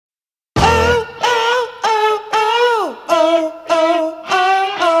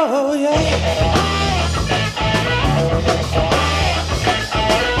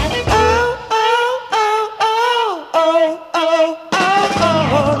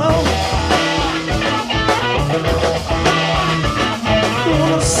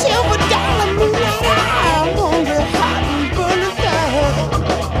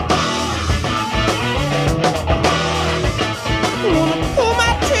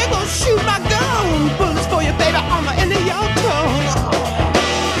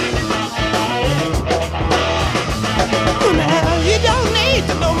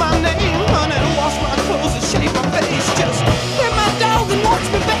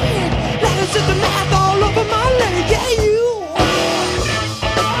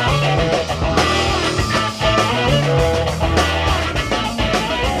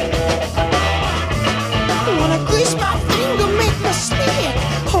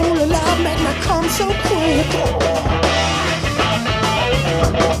so quick.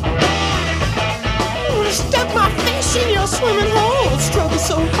 I'm gonna stuck my fish in your swimming hole. Struggle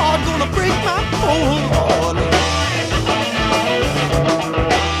so hard, gonna break my pole.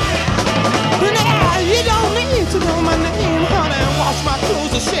 Now you don't need to know my name, honey. Wash my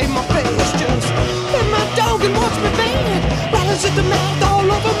clothes and shave my face. Just let my dog and watch me bed. Rattlers at the mouth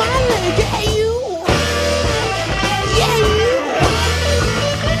all over my leg. Yeah, you. Yeah, you.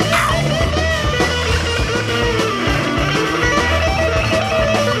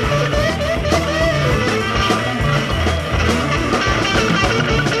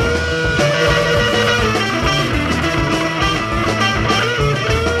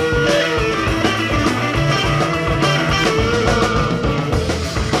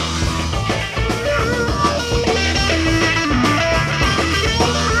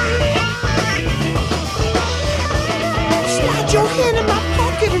 Your hand in my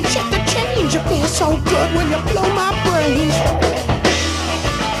pocket and check the change. You feel so good when you blow my brains.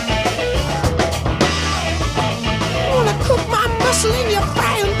 Wanna cook my muscle in your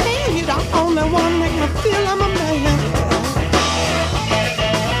frying pan. You're the only one make me feel I'm a man.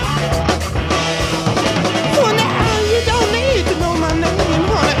 Oh, now you don't need to know my name,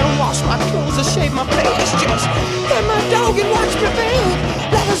 honey. Wash my clothes and shave my face. Just get my dog and watch me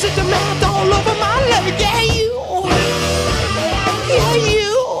bed. Letters at the mouth all over my leg. Yeah, you. Yeah, you.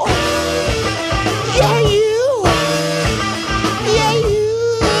 Yeah, you. Yeah, you.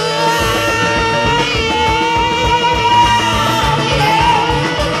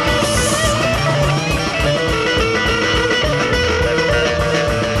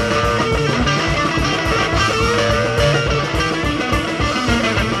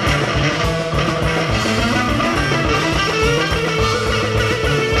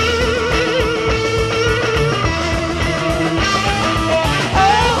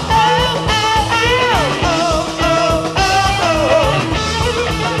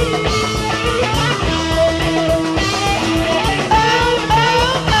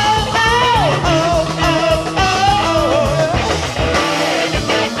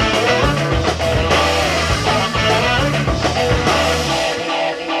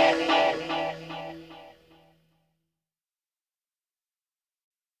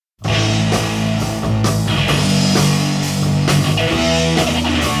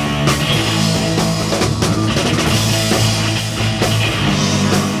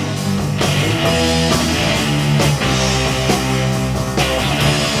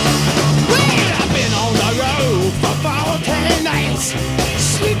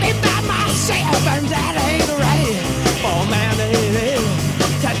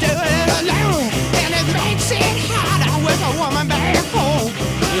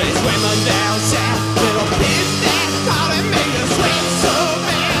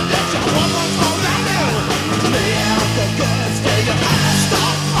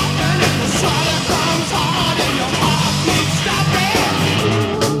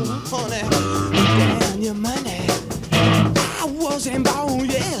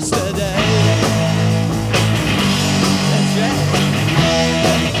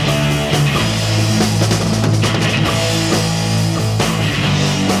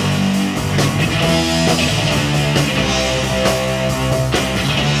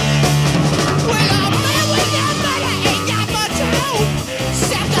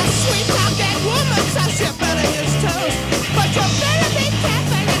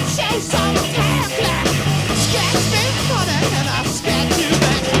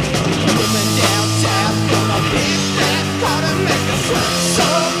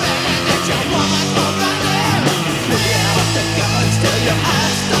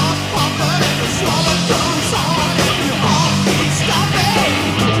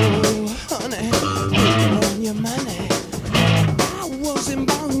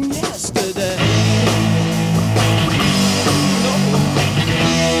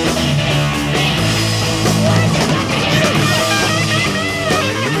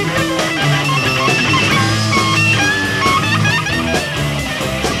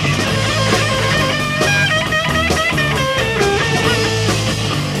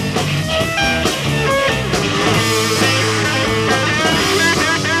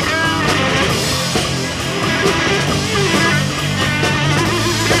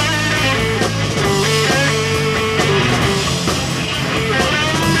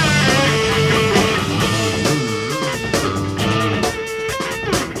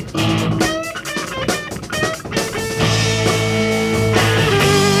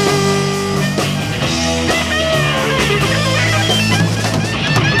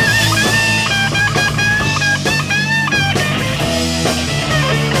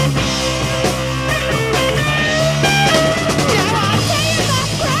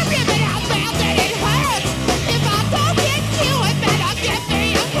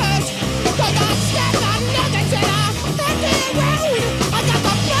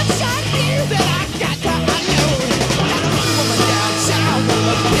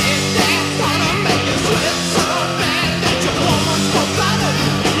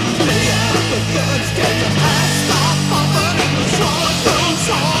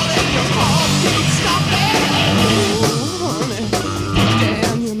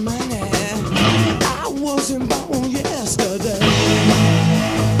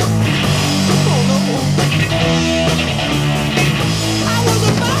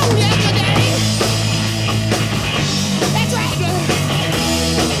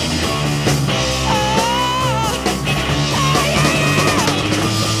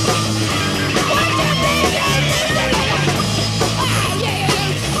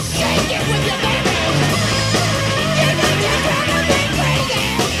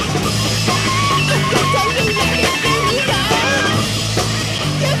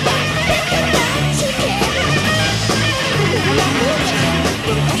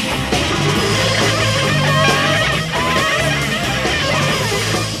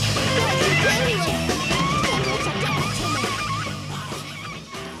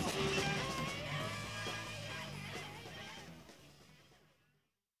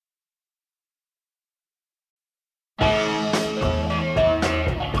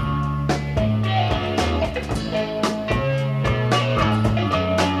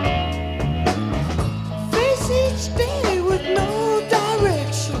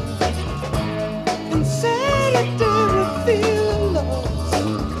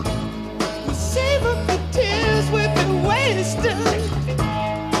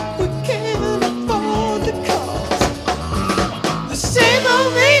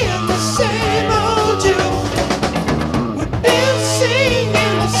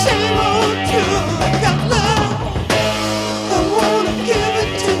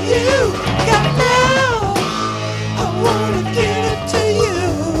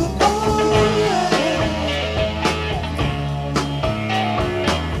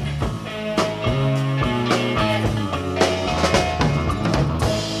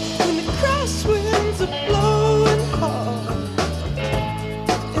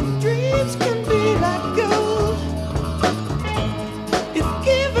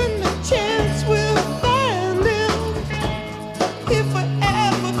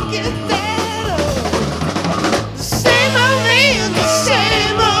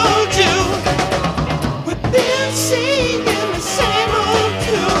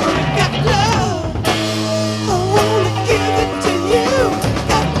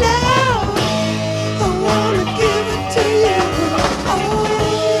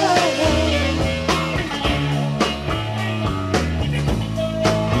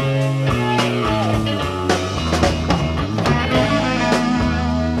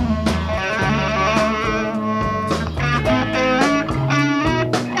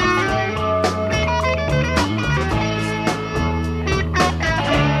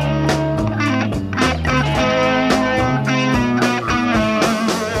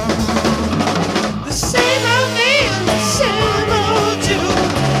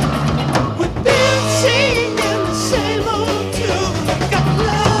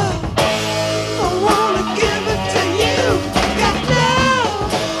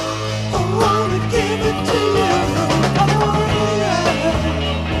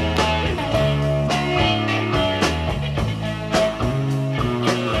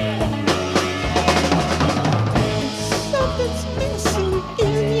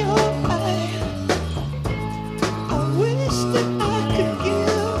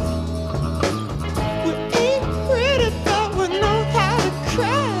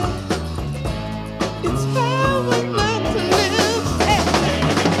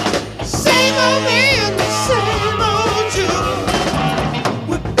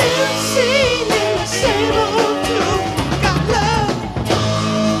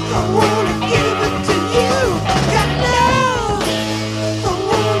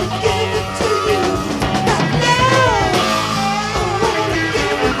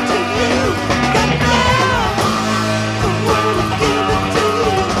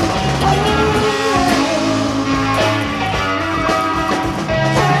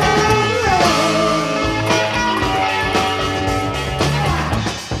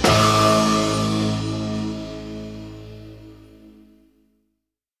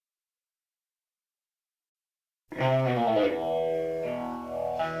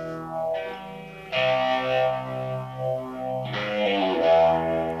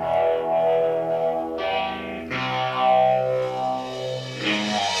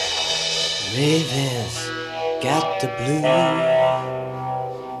 Ravens got the blue,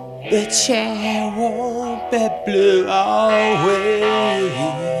 but I won't be blue always.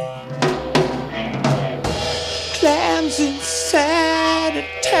 Clams inside a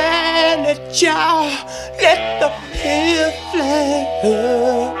tiny jar, let the pill fly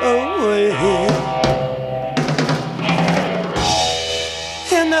away.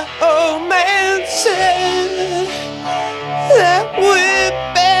 And the old man said that we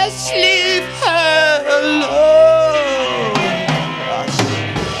best leave her alone.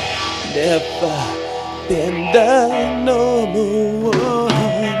 Never been the number one.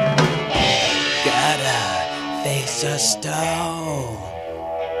 Gotta face a stone.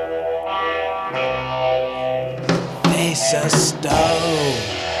 Face a stone.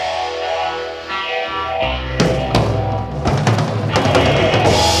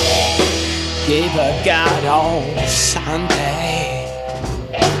 Gave her God on Sunday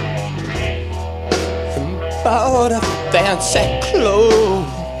and bought her fancy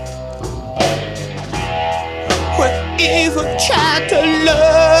clothes. Well, Eva tried to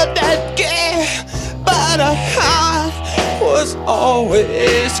love that girl, but her heart was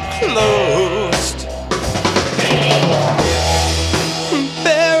always closed.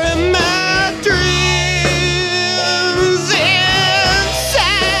 Bury my dreams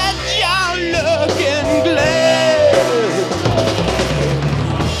inside your looking glass.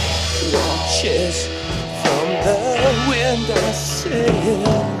 Watches from the windowsill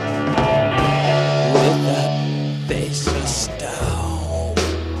with a face of stone.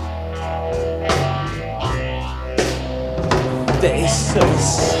 Face of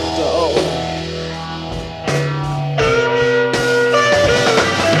stone.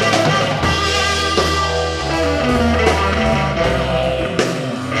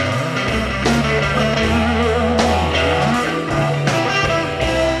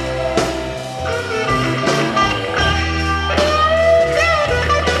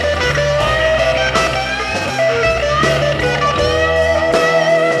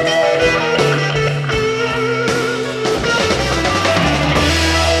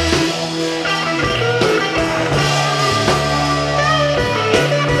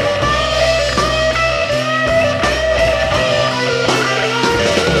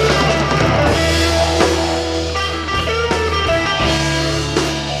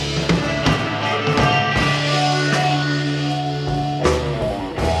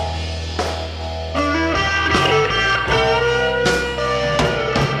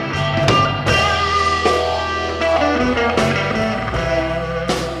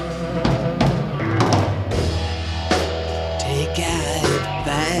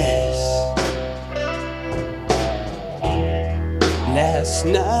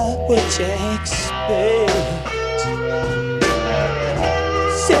 what you expect.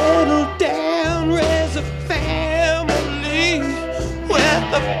 Settle down, raise a family with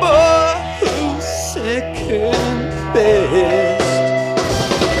the boy who's second best.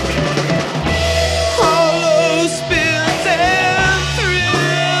 All those spins and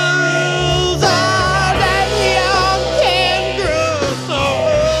thrills, all that young can grow so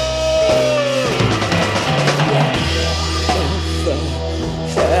old.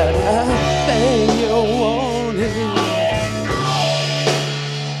 If I had everything you wanted,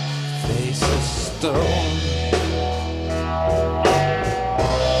 face a stone,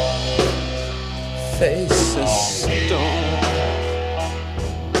 face a stone.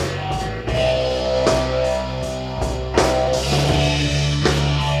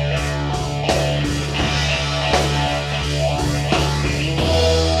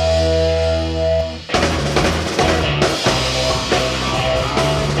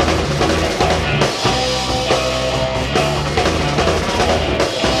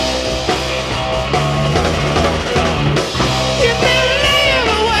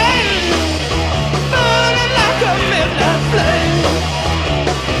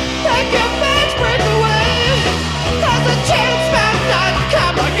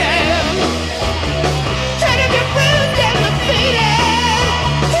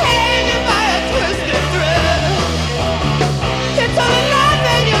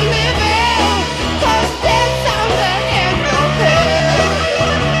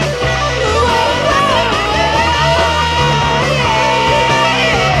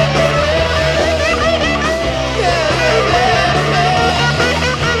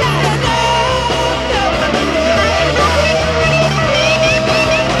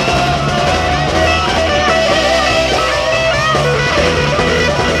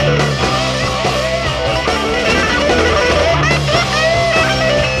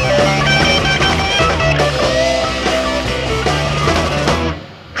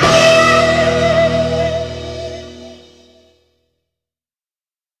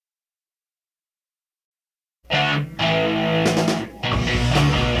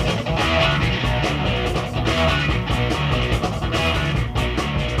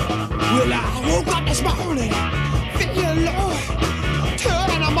 Well, I woke up this morning, feeling low. 2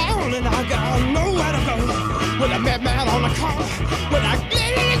 in the morning, I got nowhere to go. With a madman on the corner, with a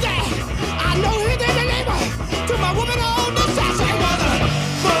glitter in his eye. I know he did deliver to my woman on the side. She was a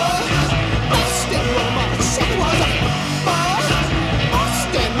busted woman. She was a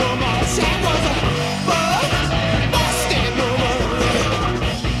busted woman. She was a busted woman.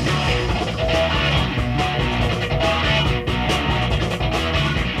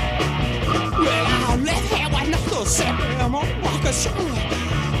 Well, I left here with nothing set me. I'm on walking shoulder.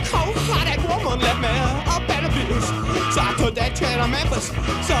 Cold-hearted woman left me up at abuse. So I took that train to Memphis.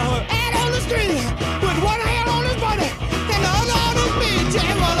 So out on the street with one hand on his body and the other on his feet.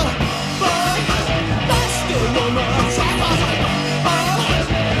 Jay was a busted woman. She was a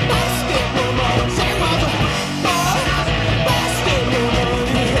busted woman. She was a busted woman.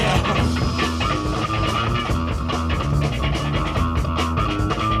 Yeah.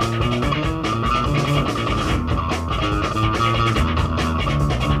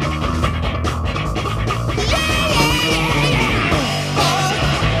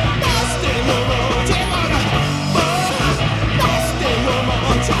 Busted woman.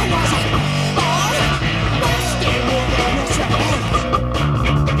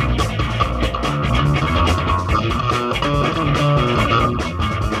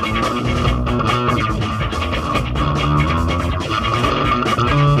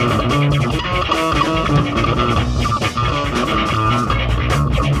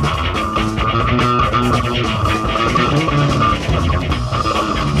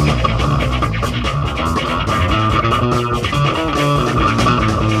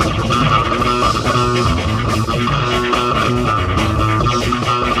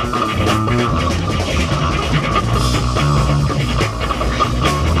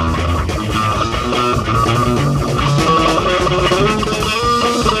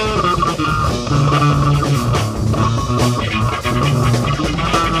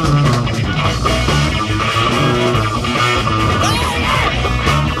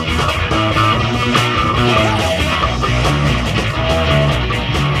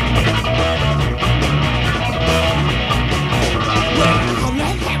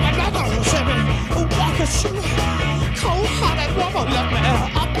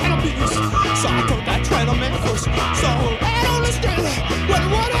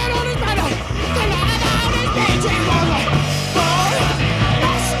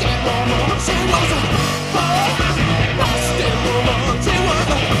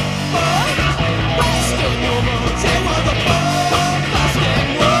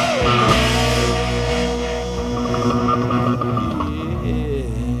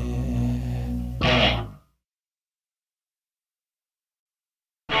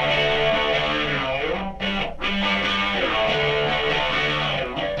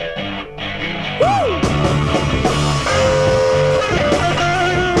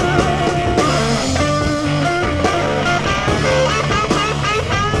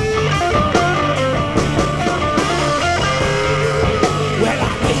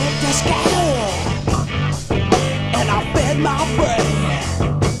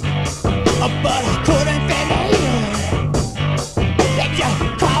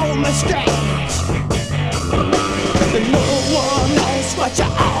 very strange. No one knows what you're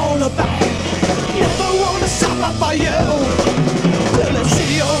all about. Never wanna suffer for you till I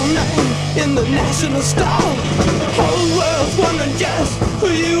see your name in the national store. Whole world's wondering just who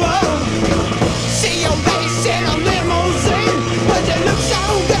you are. See your face in a limousine, but you look so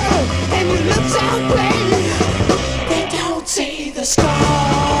good and you look so clean. They don't see the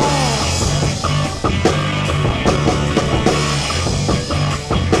scars.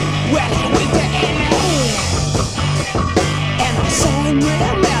 Well, I went to LA and I saw him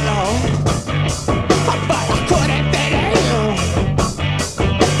real mellow, but I couldn't fit in.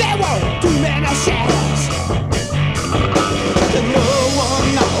 There were too many shadows. No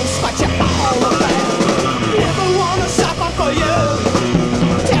one knows what you're all about. Never wanna suffer for you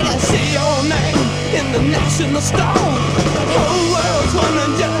till I see your name in the national store. The whole world's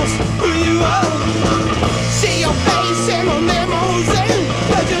wondering just who you are. See your face in a limousine,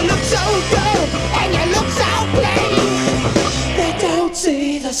 but you look so good and you look so clean. They don't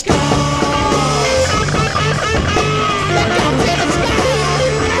see the scars. They don't see the scars.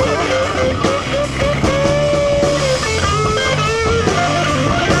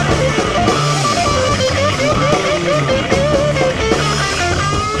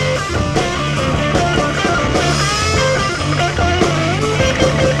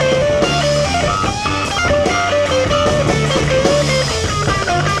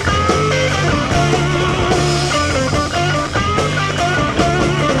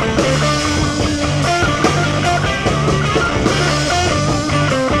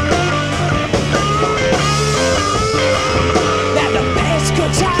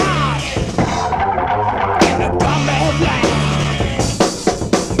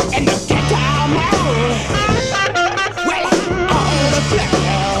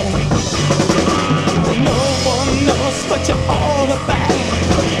 What you're all about.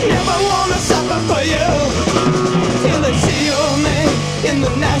 Never wanna suffer for you till they see your name in the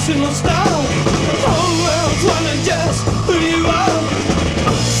national star. The whole world's wondering just who you are.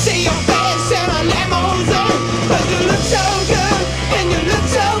 See your face in a limousine, but you look so good and you look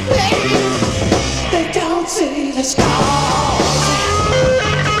so clean. They don't see the scars.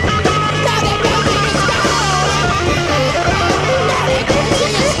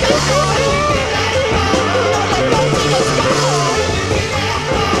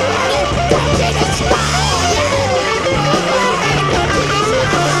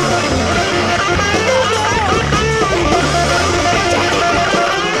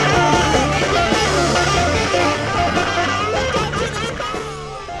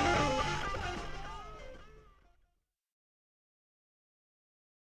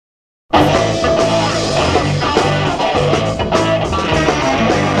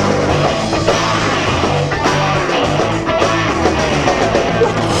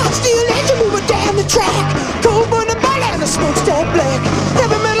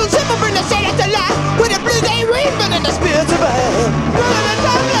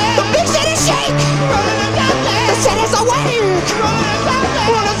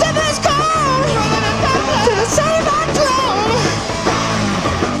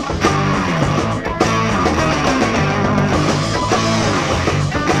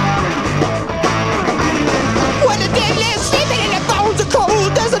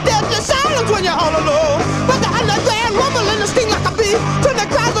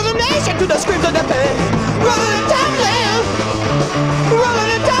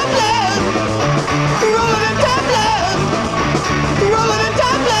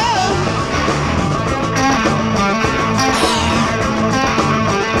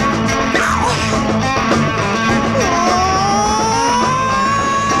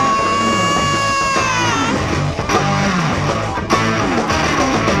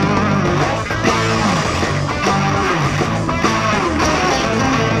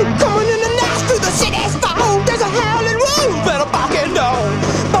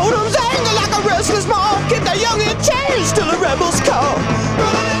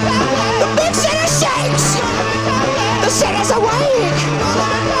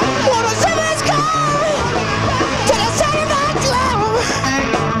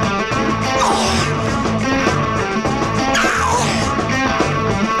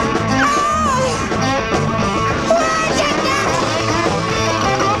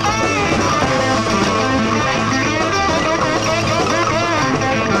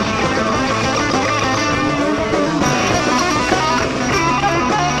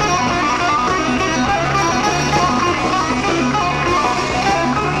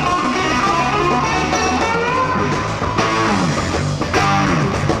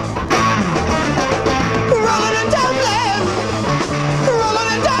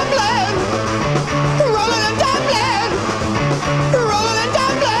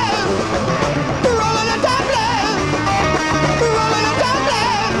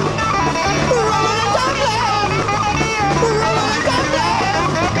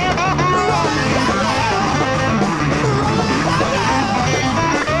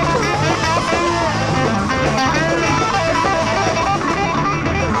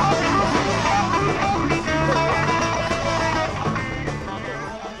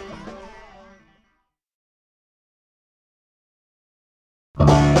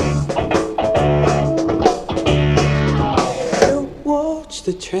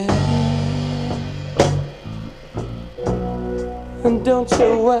 to try. And don't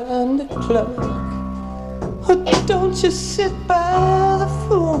you wind the clock, or don't you sit by the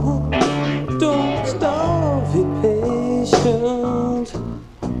phone. Don't starve your patience.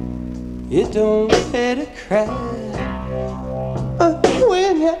 You don't pay to cry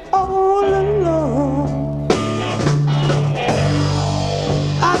when you're all alone.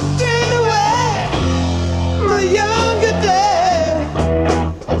 I did away my younger days.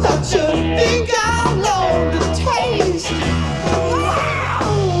 I should think I learned to taste.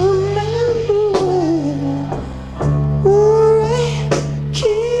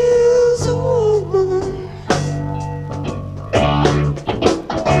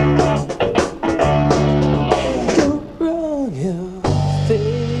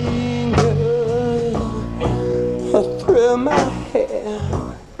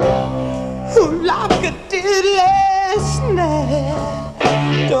 Like I did last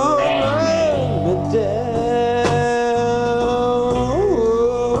night. Don't run me down.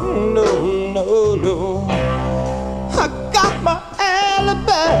 No, no, no. I got my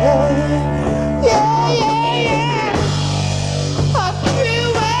alibi. Yeah, yeah, yeah. I threw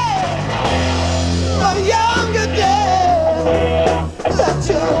away my younger days. That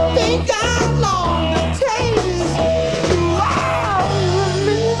you think I'm long to taste. Wow,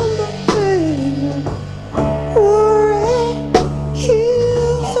 remember.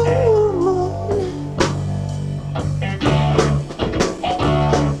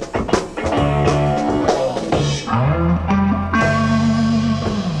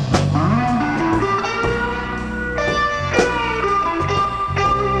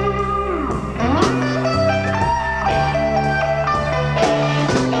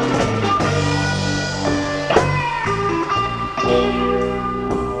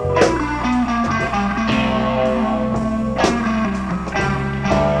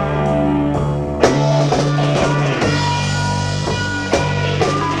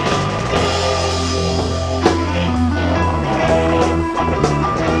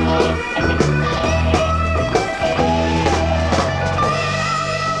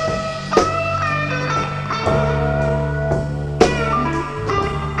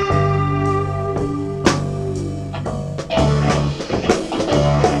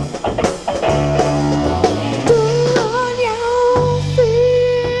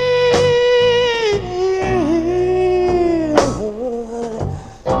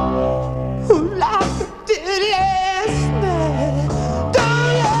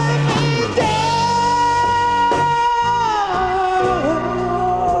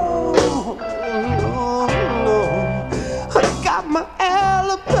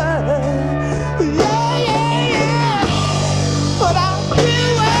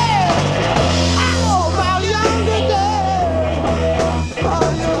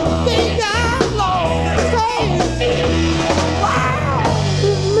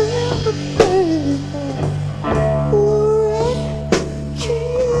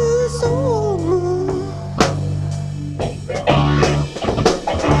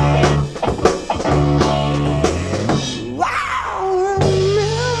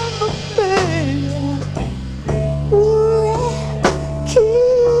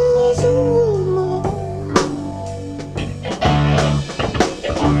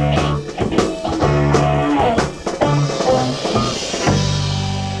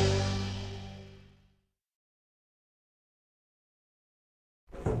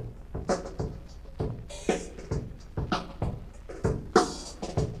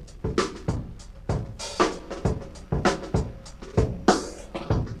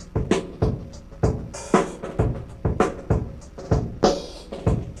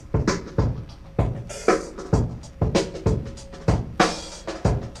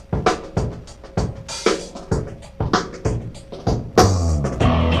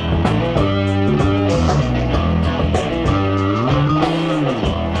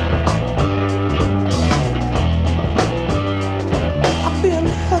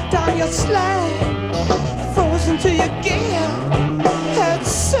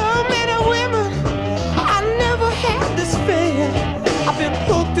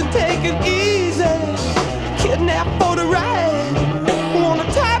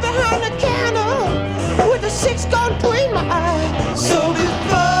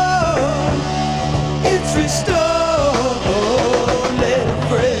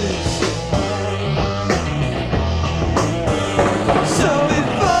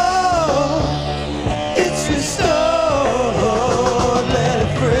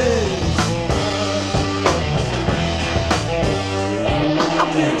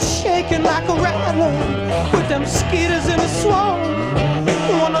 shaking like a rattler with them skeeters in the swamp.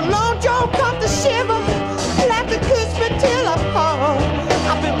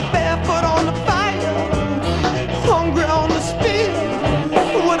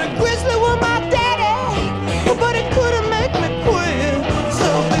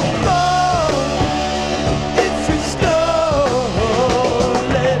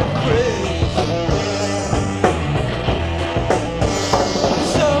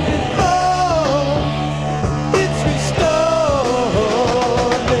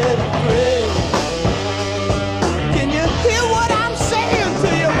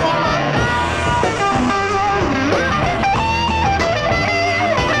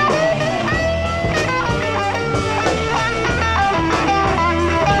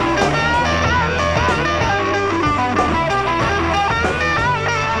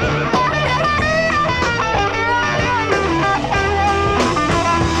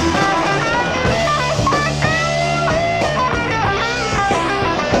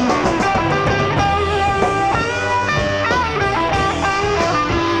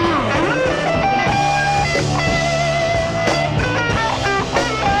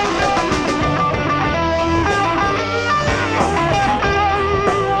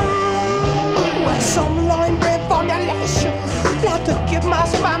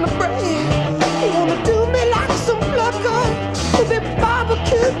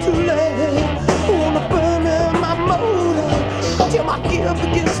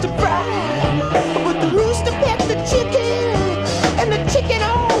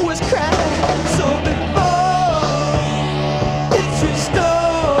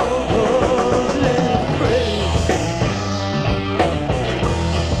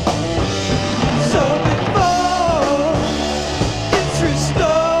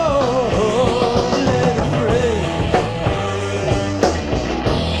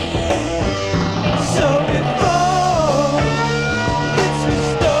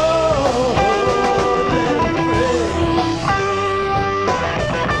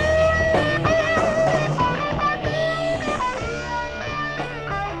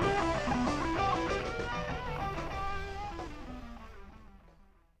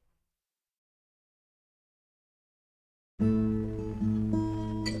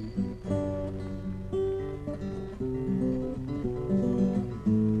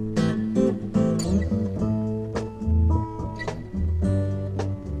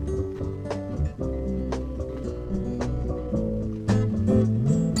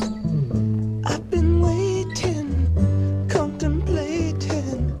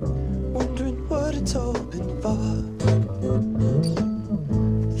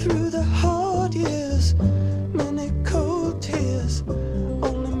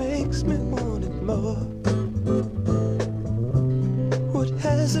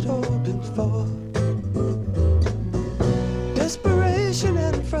 looking for. Desperation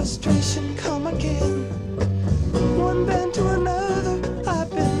and frustration come again. One band to another, I've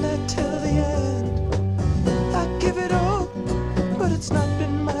been there till the end. I give it all, but it's not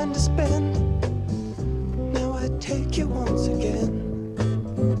been mine to spend. Now I take you once again.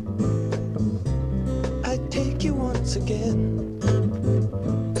 I take you once again.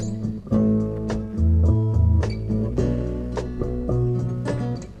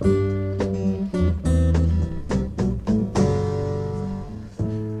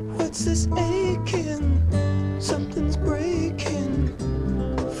 What's this aching? Something's breaking,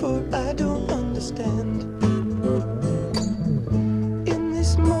 for I don't understand. In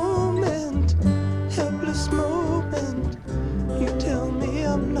this moment, helpless moment, you tell me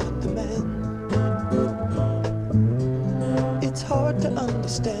I'm not the man. It's hard to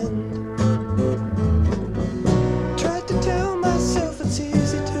understand.